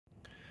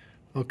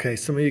Okay,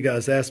 some of you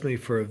guys asked me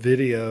for a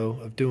video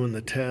of doing the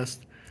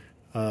test.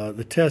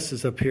 The test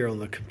is up here on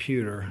the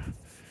computer.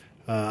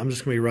 I'm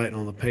just going to be writing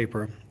on the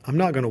paper. I'm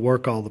not going to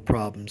work all the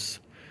problems.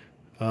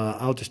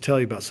 I'll just tell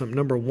you about something.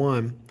 Number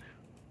one,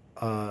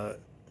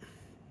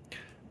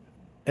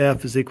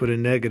 F is equal to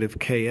negative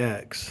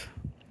kx.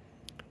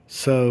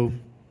 So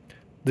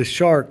the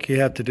shark, you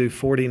have to do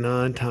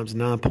 49 times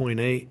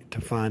 9.8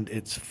 to find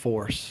its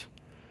force.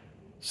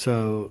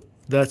 So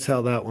that's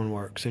how that one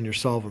works, and you're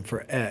solving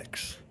for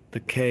x. The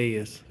K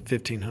is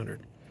 1500.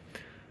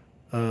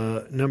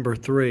 Number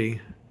three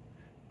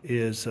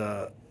is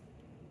how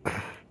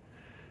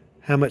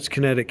much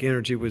kinetic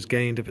energy was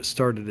gained if it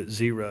started at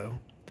 0.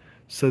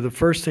 So the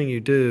first thing you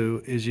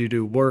do is you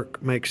do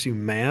work makes you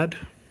mad.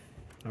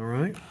 All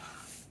right?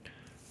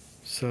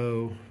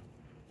 So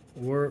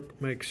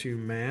work makes you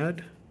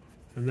mad,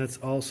 and that's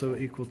also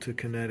equal to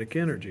kinetic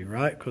energy,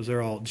 right? Because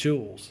they're all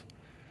joules.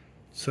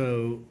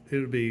 So it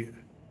would be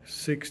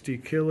 60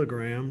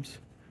 kilograms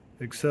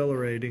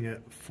accelerating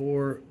at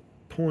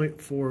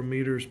 4.4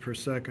 meters per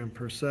second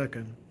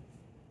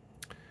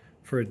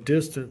for a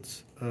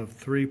distance of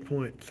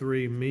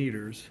 3.3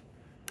 meters.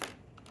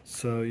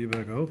 So you'd be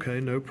like,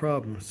 okay, no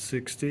problem.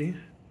 60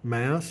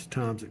 mass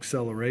times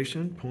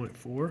acceleration,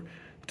 0.4,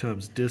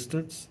 times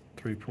distance,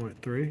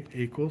 3.3,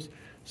 equals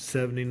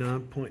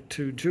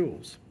 79.2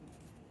 joules.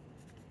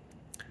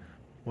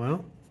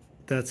 Well,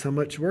 that's how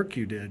much work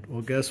you did.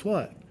 Well, guess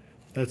what?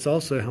 That's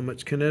also how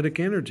much kinetic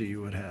energy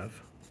you would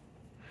have.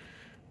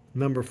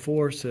 Number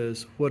 4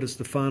 says, what is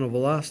the final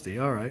velocity?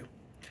 All right.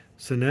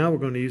 So now we're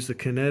going to use the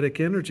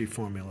kinetic energy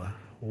formula.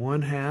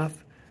 1/2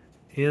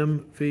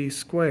 mv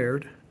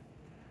squared,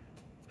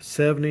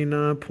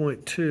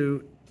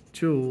 79.2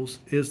 joules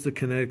is the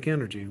kinetic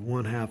energy.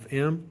 1/2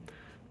 m.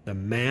 The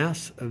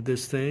mass of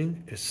this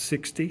thing is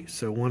 60.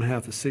 So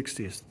 1/2 of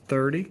 60 is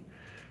 30.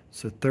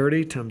 So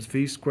 30 times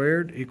v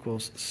squared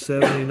equals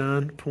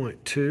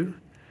 79.2.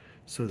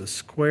 So the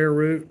square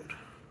root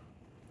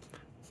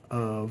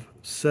of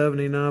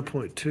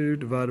 79.2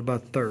 divided by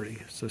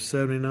 30. So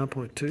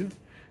 79.2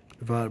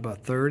 divided by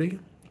 30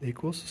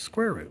 equals the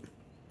square root.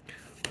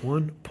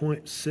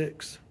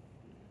 1.6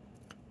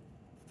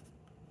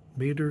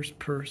 meters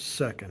per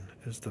second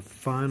is the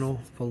final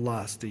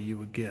velocity you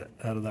would get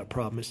out of that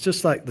problem. It's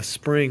just like the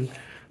spring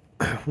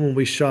when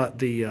we shot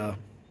the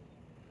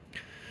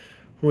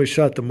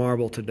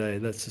marble today.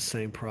 That's the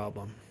same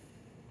problem.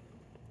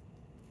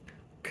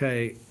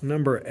 Okay,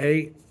 number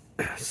 8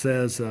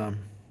 says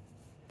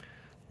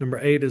number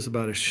 8 is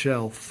about a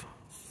shelf.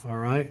 All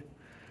right,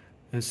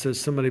 it says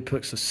somebody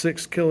puts a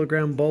 6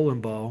 kilogram bowling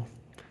ball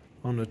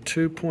on a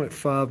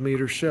 2.5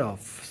 meter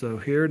shelf. So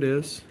here it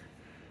is,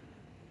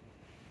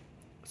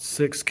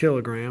 6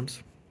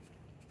 kilograms,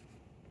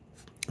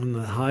 and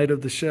the height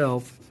of the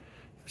shelf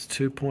is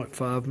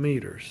 2.5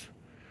 meters.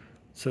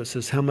 So it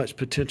says how much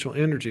potential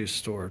energy is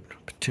stored.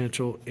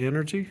 Potential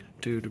energy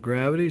due to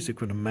gravity is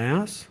equal to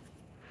mass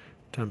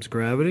times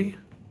gravity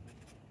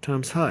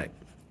times height.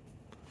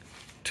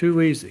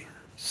 Too easy.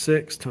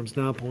 6 times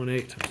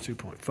 9.8 times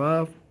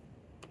 2.5.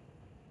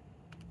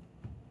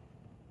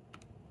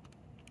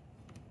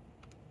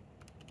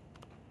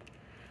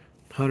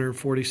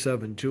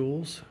 147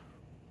 joules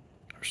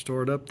are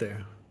stored up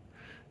there.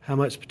 How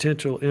much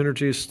potential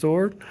energy is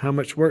stored? How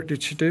much work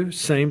did you do?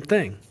 Same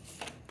thing.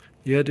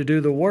 You had to do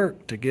the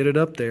work to get it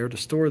up there to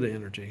store the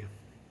energy.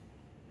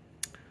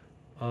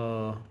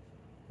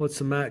 What's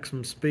the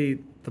maximum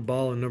speed the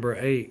ball in number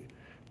 8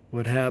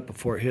 would have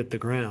before it hit the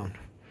ground?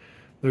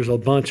 There's a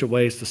bunch of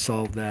ways to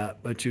solve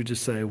that, but you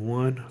just say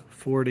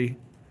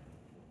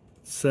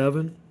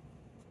 147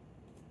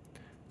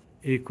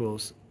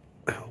 equals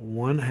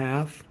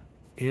 1/2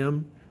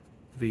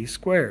 mv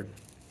squared.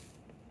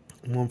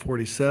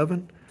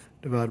 147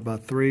 divided by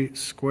 3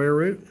 square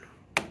root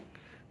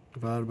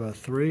divided by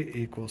 3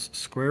 equals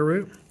square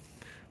root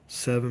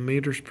 7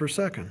 meters per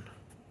second.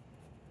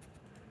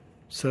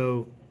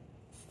 So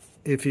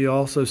if you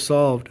also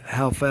solved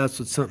how fast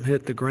would something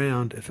hit the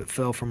ground if it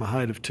fell from a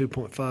height of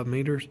 2.5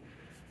 meters,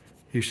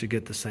 you should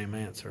get the same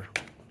answer.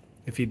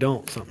 If you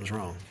don't, something's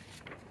wrong.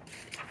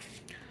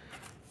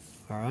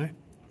 All right,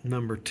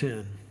 number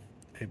 10.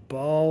 A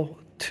ball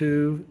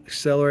 2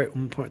 accelerate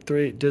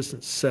 1.3 at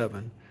distance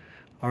 7.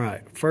 All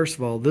right, first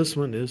of all, this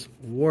one is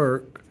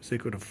work is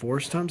equal to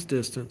force times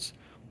distance,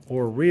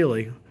 or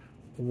really,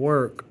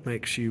 work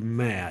makes you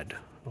mad,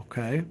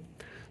 okay?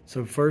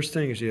 So first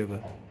thing is you have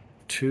a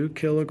 2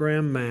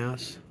 kilogram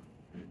mass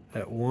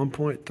at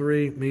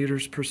 1.3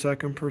 meters per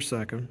second for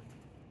 7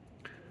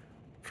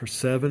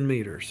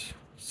 meters.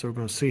 So we're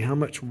going to see how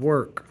much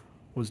work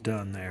was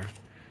done there.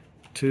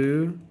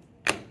 2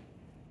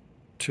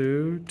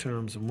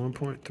 times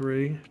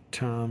 1.3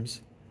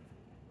 times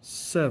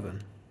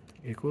 7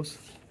 equals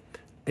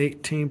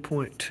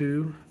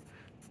 18.2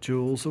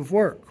 joules of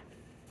work.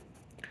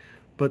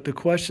 But the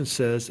question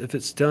says if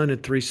it's done in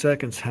 3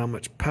 seconds, how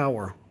much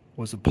power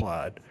was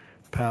applied?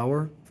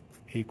 Power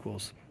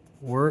equals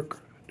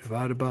work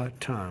divided by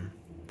time.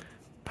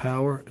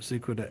 Power is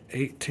equal to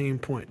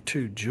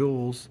 18.2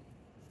 joules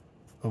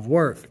of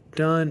work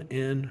done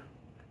in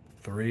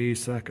 3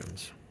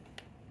 seconds.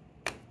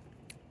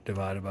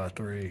 Divided by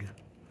 3.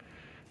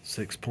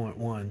 6.1,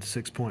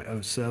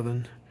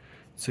 6.07,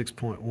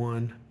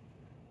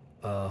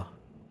 6.1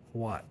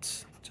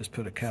 watts. Just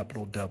put a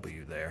capital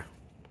W there.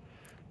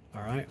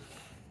 All right.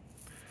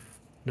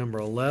 Number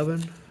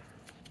 11,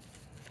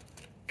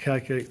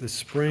 calculate the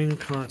spring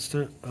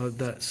constant of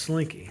that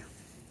slinky.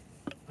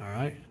 All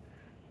right.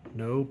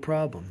 No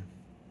problem.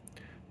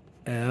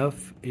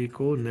 F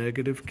equal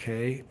negative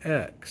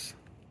kx.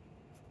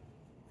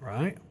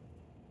 Right?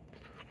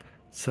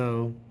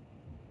 So,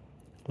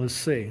 let's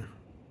see.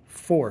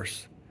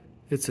 Force.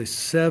 It's a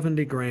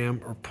 70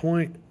 gram or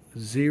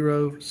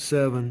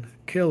 0.07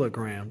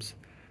 kilograms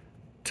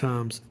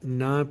times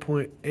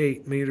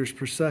 9.8 meters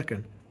per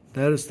second.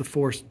 That is the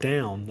force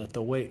down that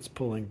the weight's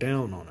pulling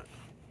down on it.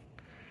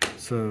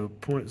 So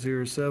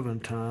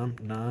 0.07 times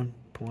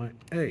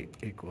 9.8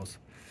 equals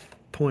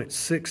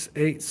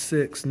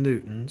 0.686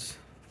 newtons.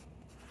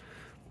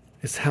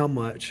 Is how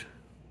much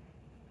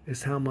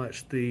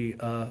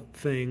the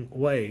thing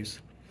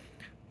weighs.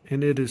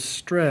 And it is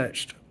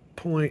stretched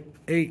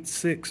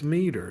 0.86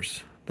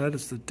 meters. That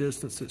is the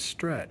distance it's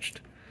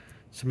stretched.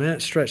 So man,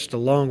 it's stretched a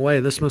long way.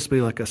 This must be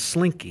like a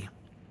slinky.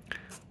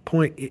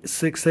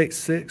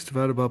 0.686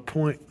 divided by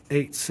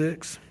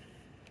 0.86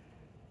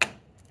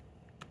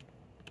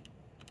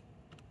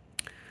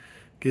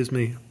 gives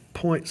me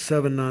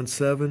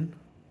 0.797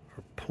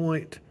 or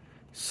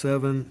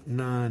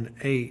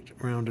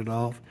 0.798 rounded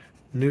off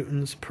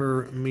newtons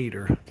per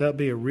meter. That'd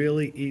be a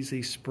really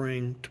easy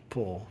spring to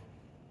pull.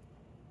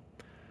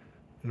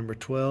 Number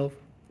 12.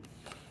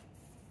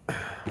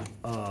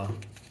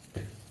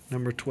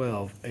 Number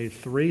 12, a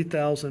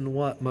 3,000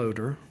 watt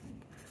motor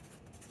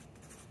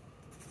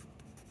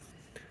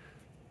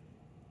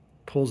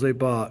pulls a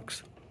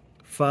box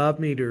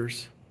 5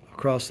 meters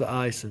across the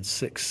ice in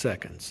 6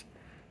 seconds.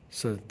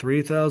 So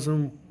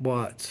 3,000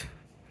 watts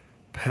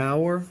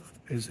power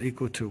is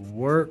equal to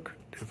work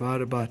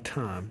divided by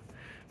time.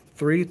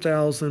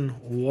 3,000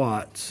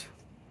 watts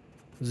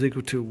is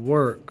equal to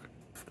work,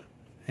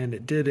 and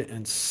it did it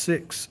in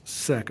 6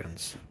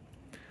 seconds.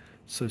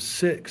 So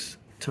 6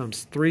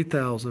 times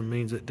 3,000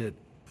 means it did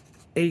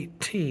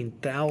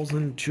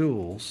 18,000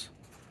 joules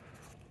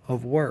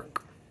of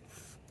work.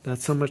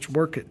 That's how much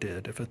work it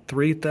did. If a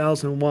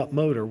 3,000 watt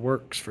motor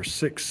works for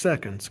 6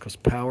 seconds, because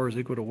power is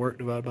equal to work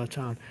divided by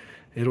time,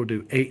 it'll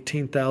do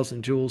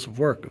 18,000 joules of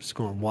work if it's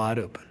going wide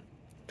open.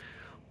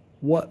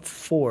 What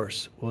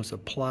force was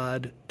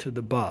applied to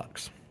the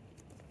box?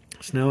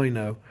 So now we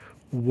know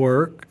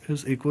work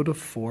is equal to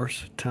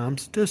force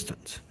times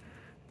distance.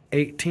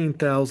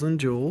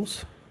 18,000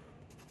 joules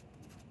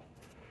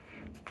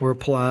were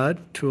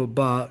applied to a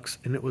box,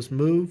 and it was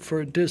moved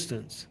for a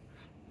distance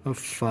of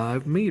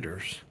 5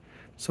 meters.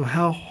 So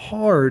how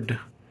hard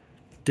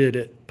did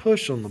it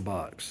push on the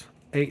box?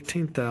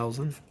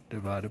 18,000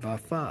 divided by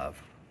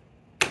 5.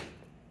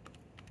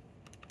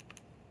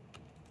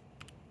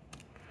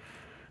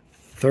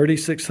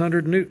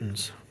 3,600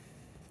 newtons.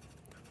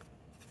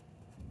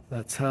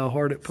 That's how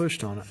hard it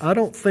pushed on it. I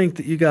don't think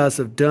that you guys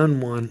have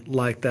done one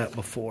like that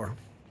before.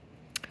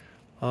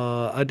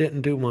 I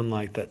didn't do one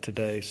like that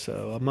today,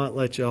 so I might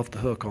let you off the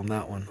hook on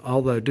that one.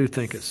 Although I do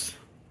think it's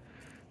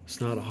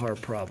not a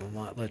hard problem.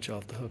 I might let you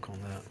off the hook on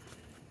that.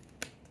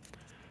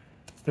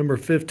 Number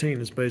 15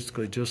 is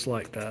basically just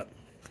like that.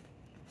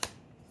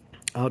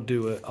 I'll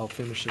do it. I'll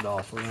finish it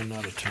off. We're running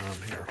out of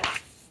time here.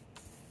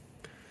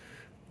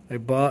 A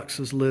box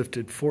is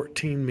lifted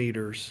 14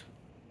 meters.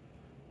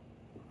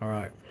 All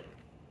right.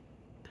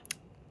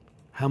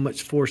 How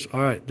much force?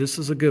 All right, this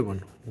is a good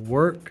one.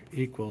 Work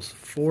equals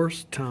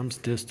force times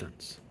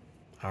distance.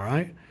 All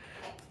right.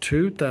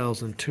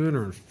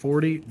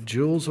 2,240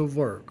 joules of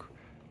work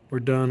were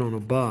done on a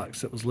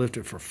box that was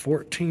lifted for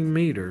 14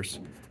 meters.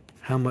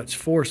 How much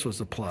force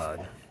was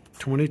applied?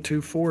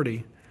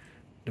 2240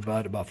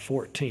 divided by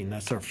 14.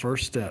 That's our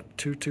first step.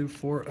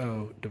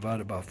 2240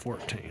 divided by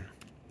 14.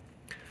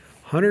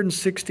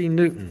 160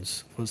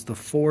 newtons was the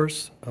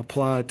force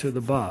applied to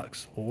the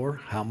box,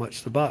 or how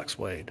much the box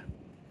weighed.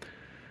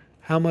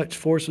 How much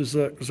force was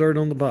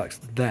exerted on the box?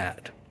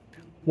 That.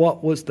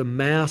 What was the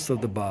mass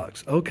of the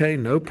box? Okay,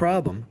 no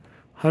problem.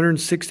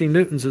 160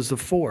 newtons is the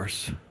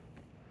force.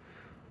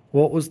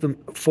 What was the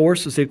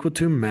force is equal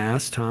to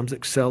mass times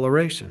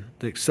acceleration.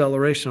 The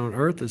acceleration on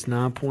Earth is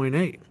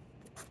 9.8.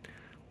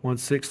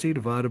 160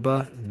 divided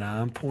by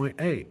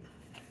 9.8.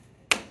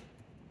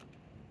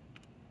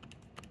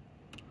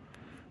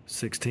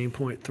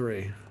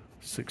 16.3.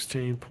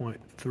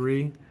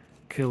 16.3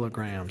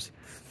 kilograms.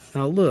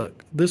 Now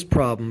look, this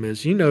problem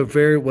is, you know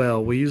very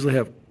well, we usually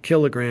have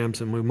kilograms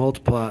and we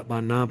multiply it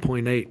by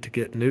 9.8 to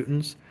get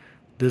newtons.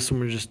 This one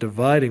we're just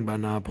dividing by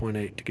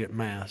 9.8 to get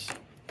mass.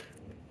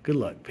 Good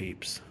luck,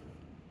 peeps.